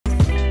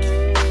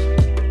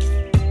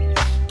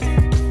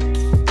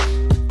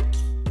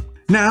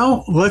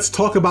Now, let's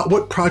talk about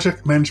what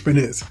project management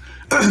is.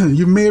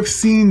 You may have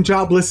seen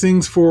job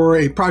listings for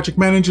a project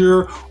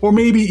manager, or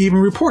maybe even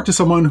report to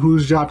someone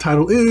whose job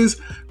title is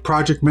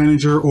project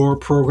manager or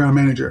program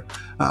manager.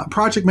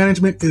 Project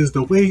management is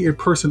the way a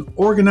person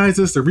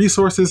organizes the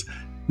resources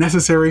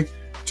necessary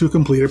to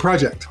complete a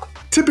project.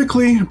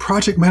 Typically,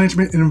 project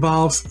management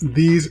involves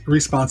these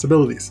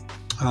responsibilities: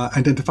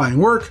 identifying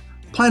work,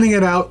 planning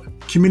it out,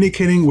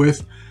 communicating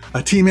with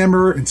a team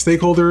member and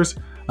stakeholders,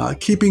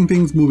 keeping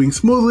things moving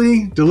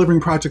smoothly, delivering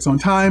projects on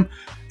time,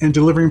 and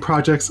delivering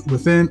projects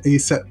within a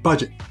set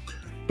budget.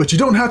 But you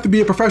don't have to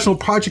be a professional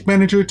project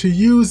manager to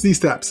use these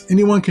steps.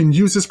 Anyone can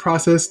use this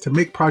process to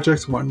make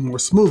projects run more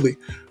smoothly.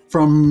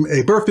 From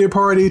a birthday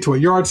party to a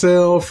yard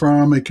sale,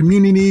 from a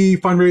community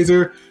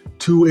fundraiser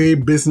to a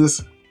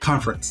business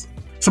conference.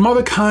 Some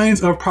other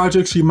kinds of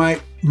projects you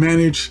might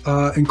manage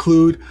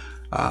include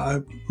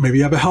maybe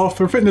you have a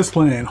health or fitness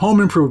plan,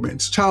 home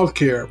improvements,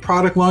 childcare,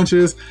 product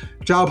launches,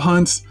 job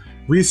hunts,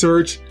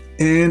 research,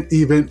 and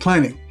event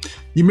planning.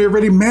 You may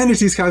already manage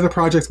these kinds of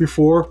projects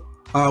before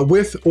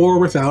with or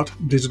without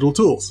digital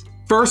tools.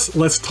 First,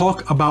 let's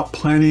talk about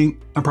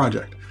planning a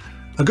project.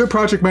 A good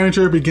project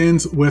manager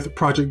begins with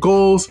project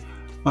goals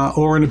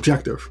or an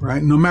objective,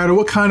 right? No matter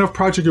what kind of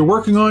project you're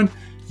working on,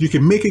 you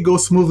can make it go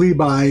smoothly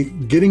by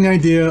getting an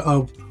idea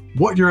of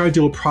what your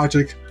ideal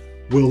project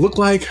will look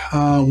like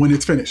when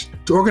it's finished.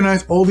 To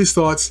organize all these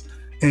thoughts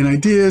and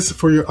ideas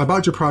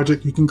about your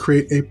project, you can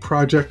create a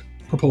project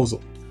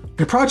proposal.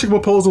 A project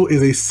proposal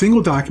is a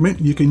single document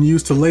you can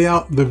use to lay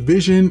out the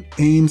vision,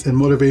 aims, and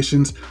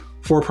motivations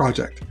for a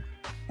project.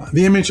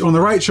 The image on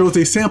the right shows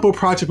a sample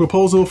project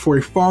proposal for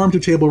a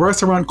farm-to-table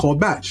restaurant called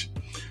Batch.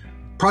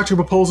 Project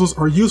proposals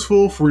are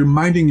useful for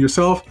reminding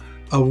yourself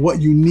of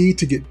what you need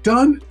to get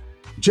done,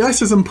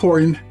 just as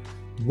important,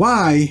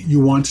 why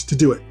you want to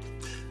do it.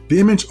 The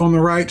image on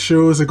the right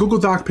shows a Google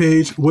Doc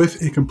page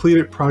with a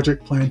completed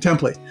project plan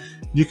template.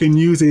 You can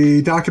use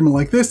a document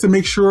like this to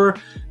make sure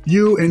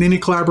you and any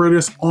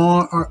collaborators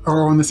are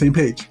on the same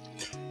page.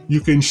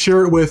 You can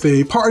share it with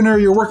a partner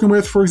you're working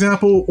with, for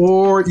example,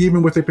 or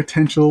even with a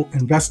potential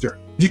investor.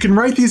 You can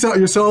write these out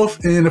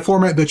yourself in a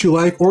format that you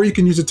like, or you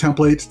can use a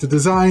template to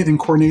design and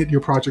coordinate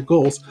your project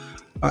goals,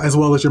 as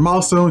well as your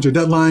milestones, your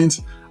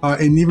deadlines,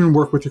 and even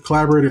work with your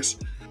collaborators.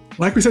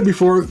 Like we said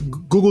before,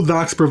 Google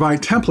Docs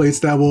provide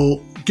templates that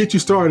will get you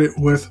started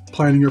with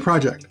planning your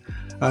project.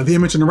 The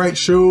image on the right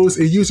shows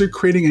a user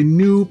creating a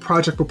new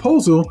project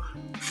proposal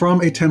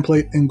from a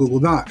template in Google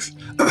Docs.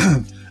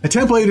 A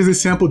template is a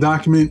sample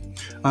document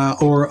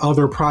or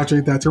other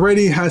project that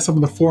already has some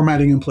of the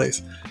formatting in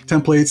place.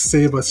 Templates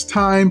save us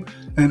time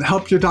and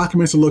help your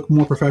documents to look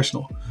more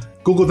professional.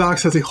 Google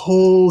Docs has a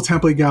whole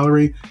template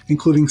gallery,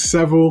 including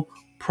several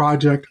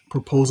project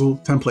proposal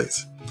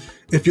templates.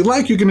 If you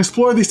like, you can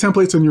explore these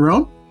templates on your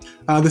own.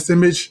 This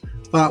image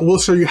will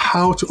show you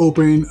how to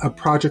open a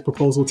project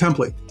proposal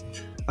template.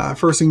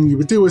 First thing you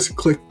would do is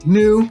click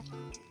New,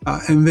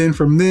 and then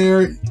from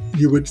there,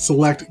 you would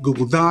select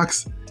Google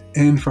Docs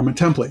and from a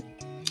template.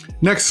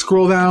 Next,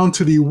 scroll down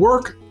to the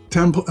work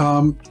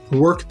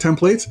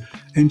templates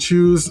and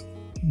choose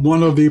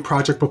one of the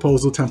project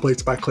proposal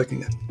templates by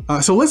clicking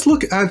it. So let's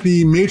look at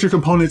the major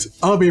components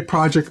of a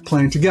project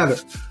plan together.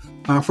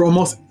 For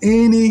almost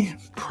any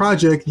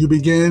project, you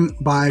begin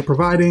by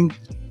providing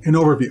an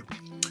overview.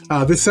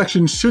 This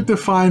section should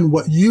define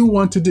what you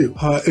want to do.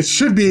 It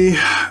should be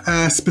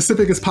as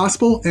specific as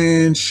possible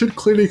and should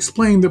clearly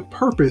explain the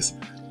purpose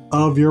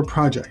of your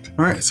project.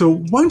 All right,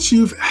 so once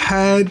you've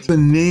had the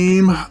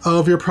name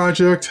of your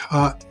project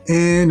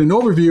and an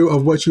overview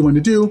of what you want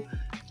to do,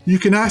 you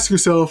can ask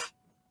yourself,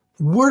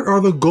 what are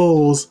the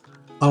goals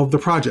of the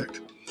project?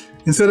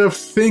 Instead of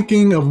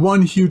thinking of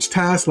one huge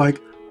task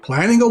like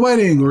planning a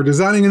wedding or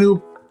designing a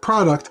new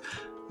product,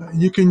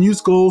 you can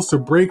use goals to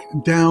break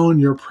down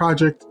your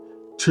project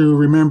to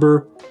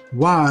remember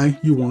why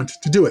you want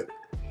to do it.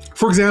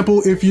 For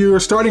example, if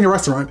you're starting a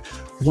restaurant,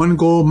 one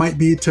goal might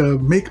be to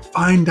make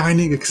fine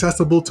dining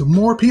accessible to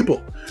more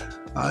people.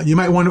 You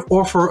might want to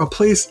offer a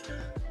place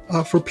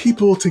for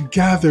people to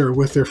gather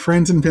with their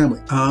friends and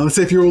family. Let's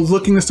say if you're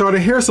looking to start a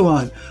hair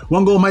salon,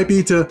 one goal might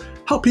be to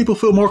help people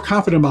feel more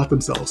confident about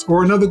themselves,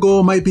 or another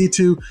goal might be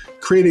to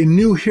create a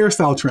new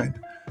hairstyle trend.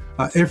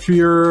 If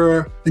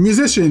you're a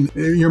musician,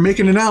 you're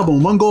making an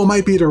album, one goal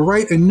might be to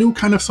write a new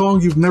kind of song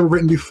you've never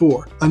written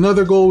before.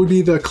 Another goal would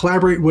be to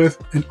collaborate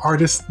with an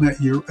artist that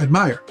you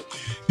admire.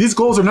 These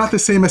goals are not the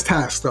same as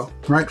tasks though,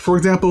 right? For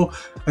example,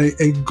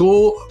 a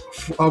goal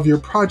of your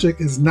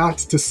project is not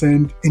to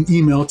send an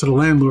email to the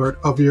landlord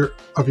of your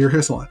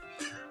hair salon.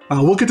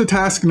 We'll get to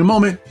tasks in a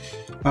moment,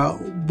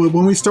 but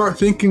when we start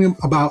thinking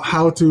about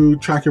how to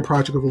track your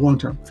project over the long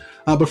term.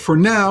 But for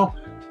now,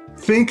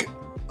 think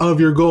of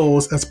your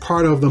goals as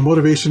part of the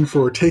motivation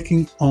for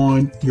taking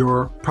on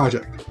your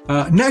project.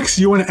 Next,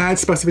 you want to add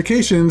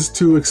specifications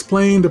to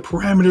explain the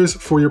parameters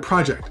for your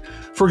project.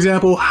 For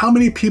example, how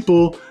many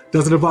people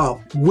does it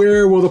involve?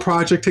 Where will the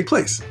project take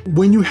place?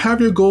 When you have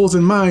your goals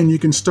in mind, you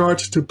can start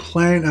to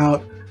plan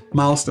out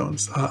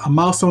milestones. A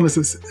milestone is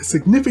a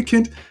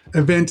significant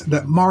event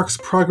that marks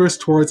progress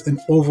towards an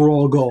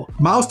overall goal.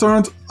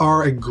 Milestones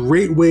are a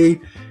great way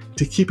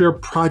to keep your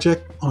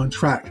project on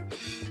track.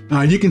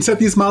 You can set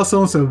these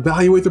milestones to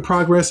evaluate the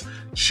progress,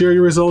 share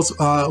your results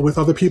with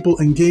other people,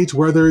 and gauge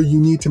whether you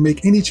need to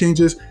make any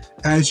changes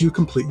as you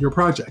complete your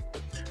project.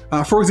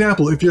 For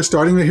example, if you're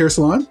starting a hair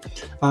salon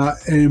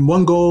and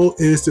one goal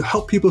is to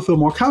help people feel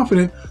more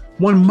confident,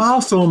 one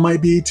milestone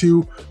might be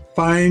to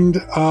find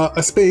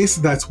a space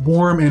that's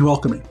warm and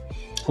welcoming.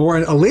 Or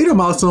a later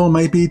milestone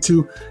might be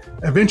to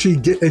eventually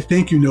get a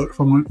thank you note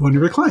from one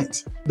of your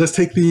clients. Let's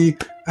take the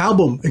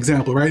album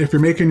example, right? If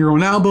you're making your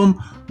own album,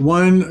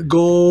 one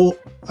goal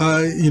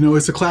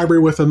is to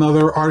collaborate with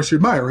another artist you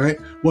admire, right?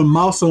 One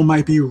milestone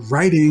might be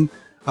writing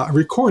a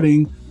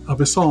recording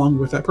of a song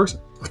with that person.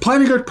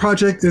 Planning your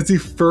project is the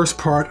first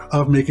part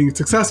of making it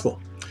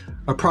successful.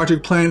 A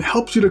project plan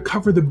helps you to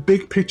cover the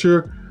big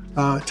picture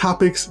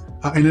topics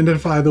and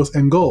identify those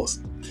end goals.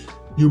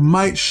 You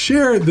might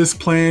share this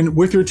plan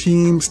with your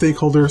team,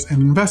 stakeholders,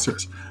 and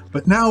investors.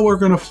 But now we're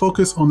going to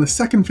focus on the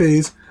second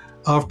phase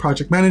of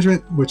project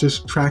management, which is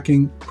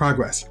tracking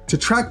progress. To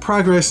track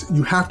progress,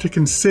 you have to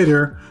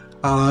consider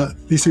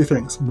these three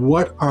things.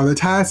 What are the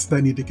tasks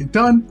that need to get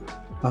done,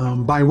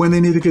 by when they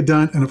need to get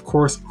done, and of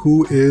course,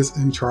 who is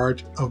in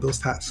charge of those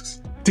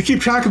tasks. To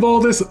keep track of all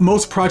this,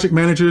 most project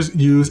managers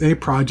use a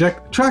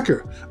project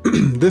tracker.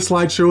 This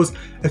slide shows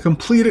a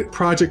completed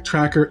project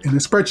tracker in a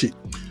spreadsheet.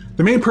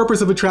 The main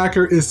purpose of a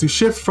tracker is to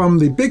shift from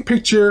the big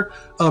picture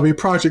of a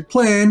project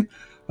plan,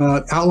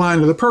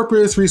 outline of the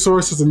purpose,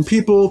 resources, and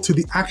people, to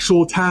the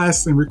actual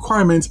tasks and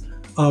requirements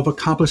of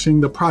accomplishing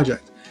the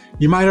project.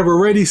 You might have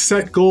already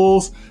set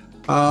goals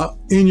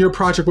in your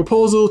project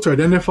proposal to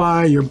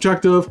identify your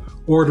objective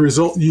or the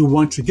result you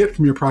want to get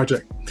from your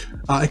project.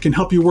 It can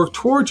help you work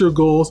towards your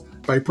goals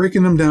by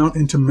breaking them down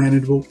into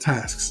manageable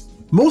tasks.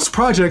 Most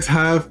projects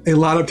have a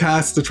lot of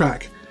tasks to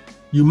track.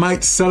 You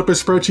might set up a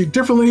spreadsheet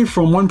differently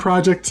from one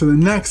project to the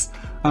next,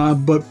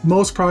 but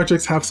most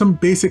projects have some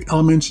basic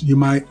elements you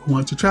might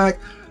want to track.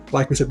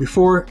 Like we said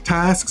before,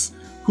 tasks,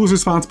 who's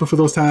responsible for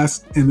those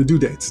tasks, and the due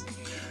dates.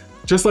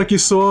 Just like you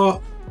saw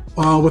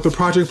with the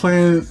project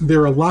plan,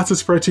 there are lots of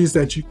spreadsheets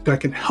that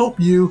can help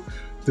you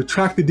to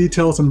track the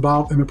details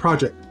involved in the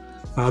project.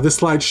 This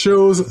slide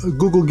shows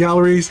Google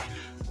Galleries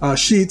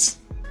sheets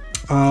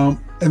and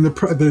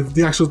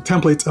the actual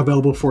templates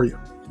available for you.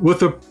 With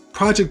the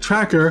project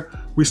tracker,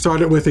 we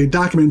started with a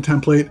document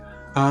template.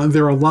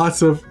 There are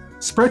lots of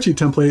spreadsheet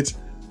templates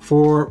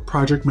for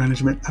project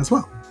management as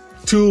well.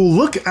 To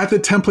look at the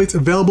templates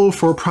available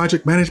for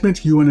project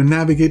management, you want to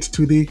navigate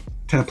to the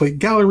template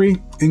gallery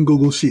in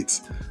Google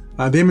Sheets.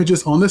 The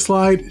images on this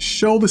slide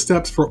show the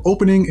steps for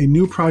opening a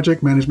new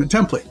project management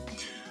template.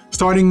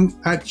 Starting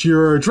at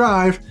your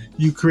drive,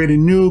 you create a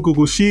new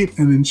Google Sheet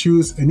and then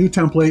choose a new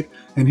template.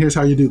 And here's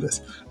how you do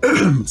this.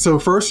 So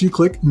first you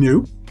click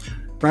New,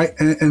 right?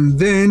 And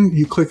then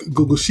you click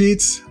Google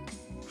Sheets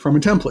from a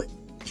template.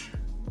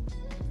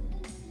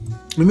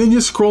 And then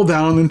you scroll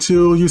down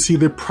until you see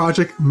the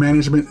project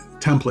management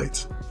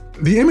templates.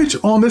 The image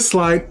on this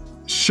slide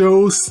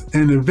shows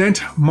an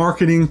event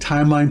marketing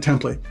timeline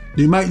template.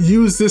 You might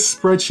use this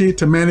spreadsheet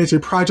to manage a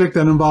project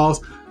that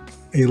involves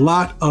a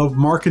lot of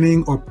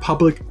marketing or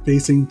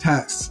public-facing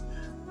tasks.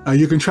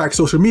 You can track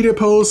social media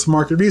posts,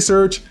 market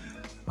research,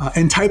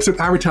 and types of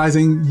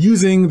advertising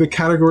using the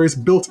categories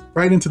built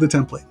right into the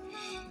template.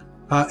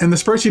 And the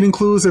spreadsheet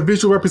includes a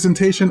visual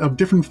representation of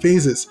different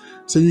phases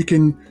so you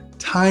can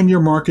time your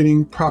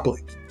marketing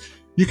properly.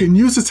 You can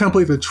use the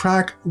template to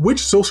track which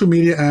social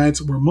media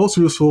ads were most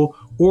useful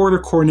or to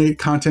coordinate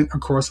content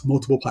across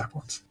multiple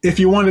platforms. If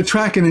you want to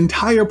track an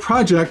entire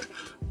project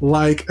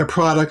like a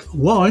product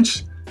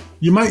launch,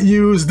 you might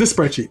use this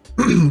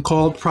spreadsheet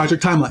called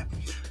Project Timeline.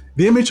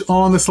 The image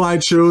on the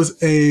slide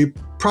shows a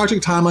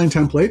project timeline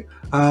template.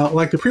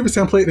 Like the previous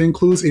template, it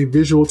includes a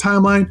visual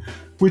timeline,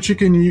 which you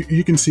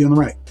can see on the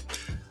right.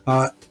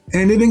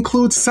 And it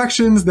includes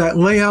sections that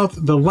lay out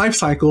the life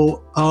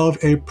cycle of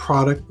a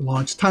product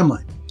launch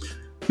timeline.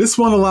 This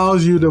one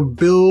allows you to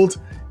build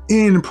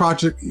in the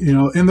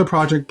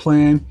project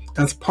plan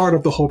as part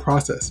of the whole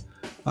process.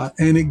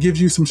 And it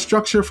gives you some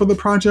structure for the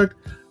project,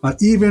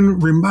 even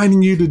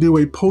reminding you to do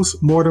a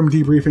post-mortem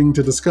debriefing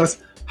to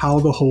discuss how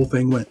the whole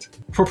thing went.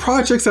 For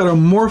projects that are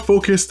more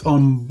focused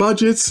on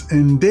budgets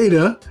and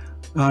data,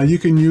 you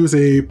can use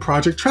a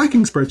project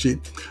tracking spreadsheet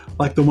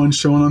like the one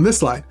shown on this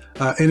slide.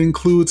 It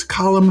includes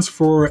columns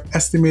for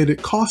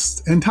estimated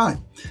costs and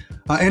time.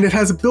 And it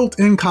has a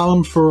built-in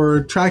column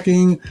for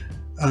tracking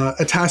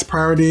a task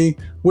priority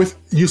with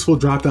useful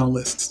drop-down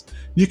lists.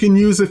 You can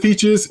use the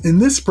features in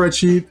this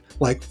spreadsheet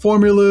like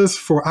formulas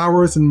for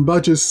hours and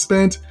budgets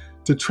spent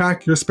to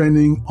track your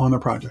spending on a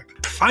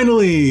project.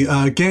 Finally,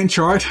 Gantt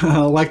chart,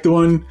 like the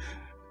one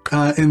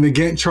in the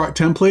Gantt chart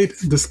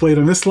template displayed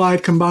on this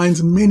slide,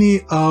 combines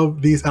many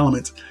of these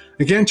elements.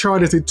 A Gantt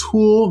chart is a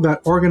tool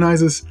that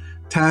organizes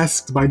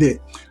tasks by date.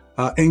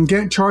 And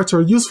Gantt charts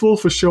are useful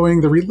for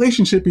showing the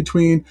relationship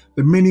between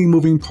the many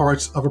moving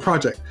parts of a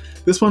project.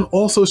 This one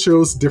also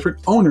shows different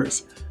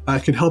owners.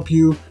 It can help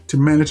you to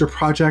manage a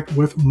project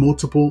with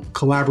multiple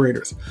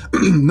collaborators.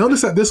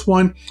 Notice that this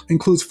one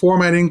includes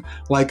formatting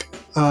like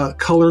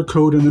color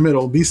code in the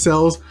middle. These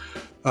cells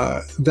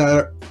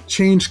that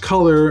change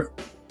color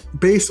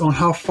based on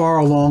how far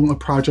along a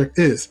project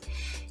is.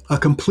 A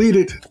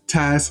completed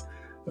task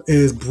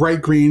is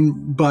bright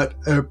green, but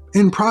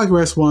in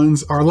progress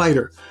ones are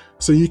lighter.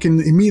 So you can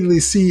immediately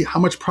see how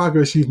much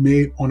progress you've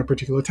made on a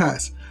particular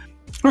task.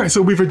 All right,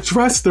 so we've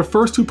addressed the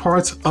first two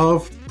parts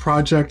of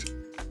project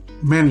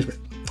management.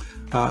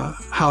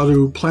 How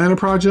to plan a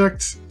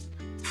project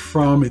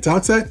from its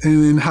outset,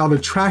 and then how to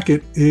track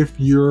it if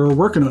you're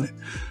working on it.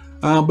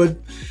 But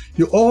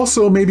you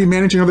also may be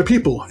managing other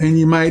people, and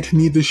you might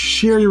need to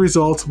share your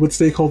results with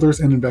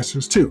stakeholders and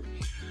investors too.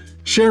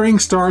 Sharing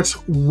starts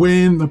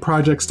when the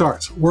project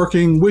starts.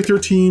 Working with your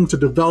team to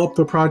develop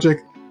the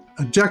project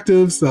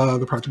objectives,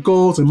 the project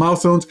goals and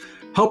milestones,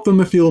 help them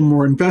to feel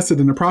more invested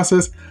in the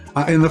process.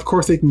 And of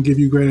course, they can give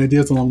you great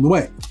ideas along the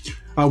way.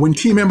 When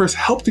team members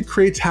help to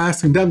create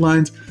tasks and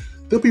deadlines,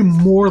 they'll be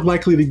more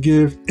likely to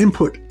give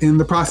input in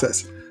the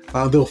process.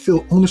 They'll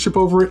feel ownership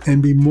over it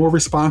and be more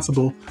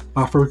responsible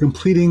for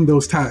completing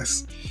those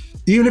tasks.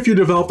 Even if you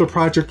develop the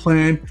project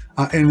plan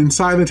and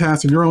inside the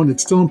task on your own,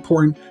 it's still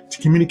important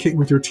to communicate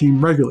with your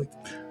team regularly.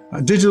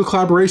 Digital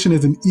collaboration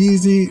is an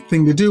easy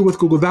thing to do with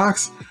Google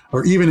Docs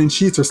or even in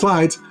Sheets or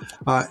Slides.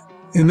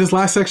 In this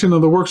last section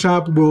of the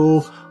workshop,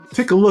 we'll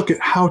take a look at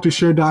how to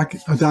share a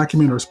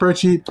document or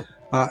spreadsheet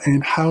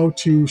and how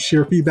to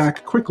share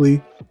feedback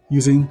quickly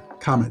using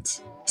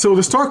comments. So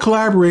to start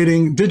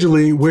collaborating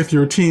digitally with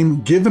your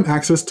team, give them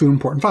access to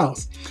important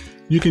files.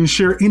 You can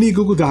share any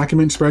Google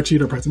document,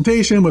 spreadsheet, or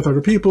presentation with other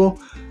people,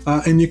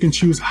 and you can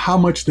choose how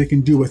much they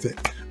can do with it.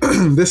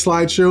 This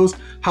slide shows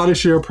how to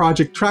share a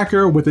project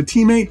tracker with a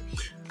teammate.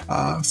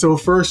 So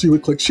first you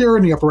would click share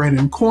in the upper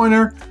right-hand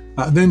corner,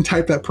 then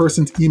type that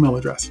person's email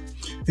address.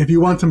 If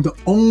you want them to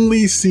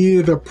only see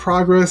the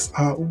progress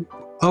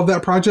of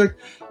that project,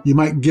 you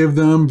might give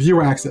them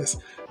viewer access.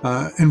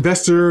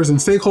 Investors and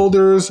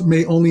stakeholders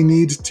may only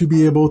need to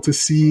be able to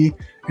see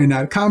and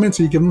add comments,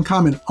 so you give them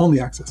comment-only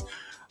access.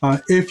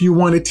 If you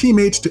want a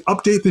teammate to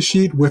update the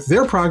sheet with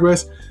their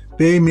progress,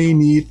 they may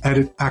need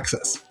edit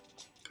access.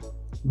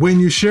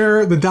 When you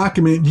share the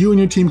document, you and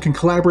your team can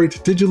collaborate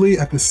digitally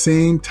at the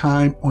same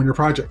time on your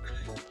project.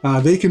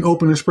 They can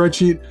open a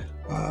spreadsheet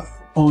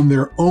on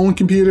their own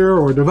computer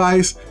or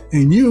device,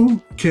 and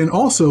you can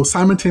also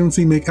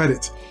simultaneously make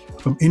edits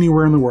from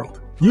anywhere in the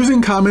world.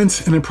 Using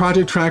comments in a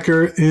project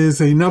tracker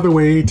is another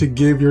way to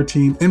give your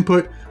team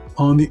input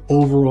on the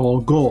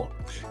overall goal.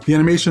 The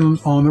animation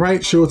on the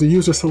right shows the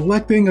user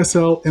selecting a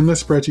cell in the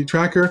spreadsheet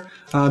tracker.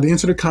 They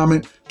insert a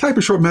comment, type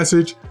a short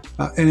message,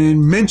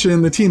 and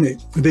mention the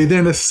teammate. They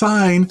then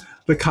assign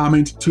the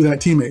comment to that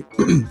teammate.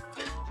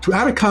 To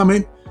add a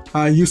comment,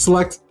 you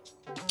select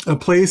a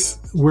place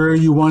where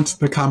you want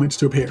the comments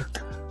to appear.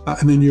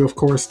 And then you, of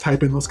course,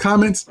 type in those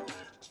comments.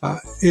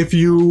 If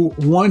you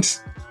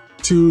want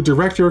to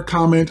direct your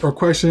comment or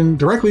question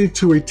directly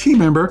to a team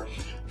member,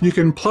 you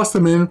can plus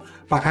them in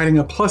by adding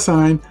a plus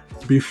sign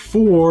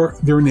before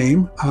their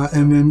name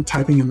and then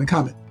typing in the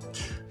comment.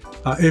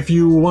 If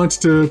you want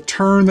to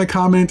turn the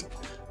comment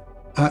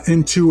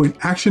into an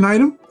action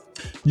item,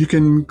 you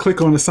can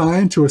click on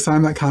assign to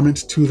assign that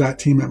comment to that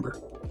team member.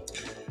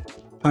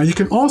 You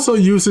can also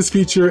use this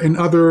feature in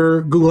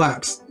other Google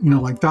apps,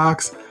 like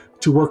Docs,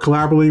 to work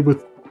collaboratively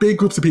with big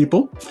groups of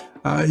people.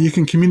 You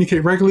can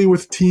communicate regularly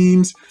with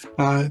teams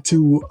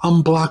to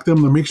unblock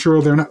them or make sure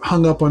they're not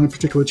hung up on a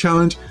particular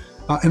challenge,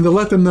 and to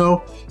let them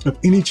know of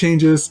any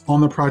changes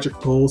on the project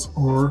goals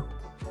or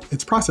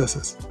its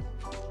processes.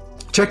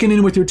 Checking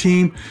in with your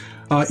team,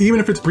 even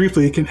if it's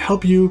briefly, can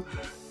help you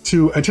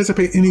to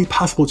anticipate any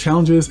possible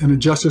challenges and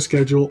adjust your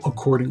schedule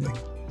accordingly.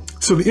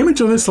 So the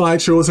image on this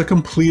slide shows a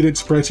completed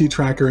spreadsheet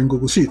tracker in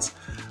Google Sheets.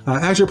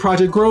 As your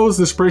project grows,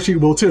 the spreadsheet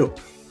will too.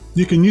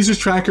 You can use this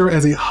tracker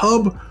as a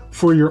hub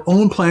for your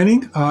own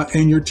planning,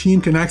 and your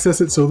team can access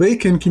it so they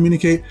can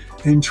communicate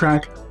and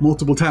track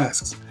multiple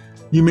tasks.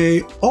 You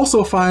may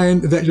also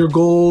find that your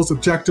goals,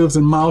 objectives,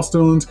 and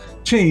milestones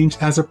change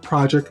as a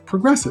project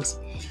progresses.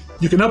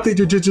 You can update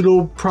your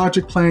digital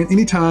project plan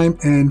anytime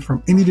and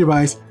from any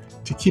device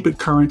to keep it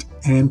current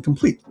and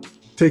complete.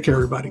 Take care,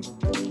 everybody.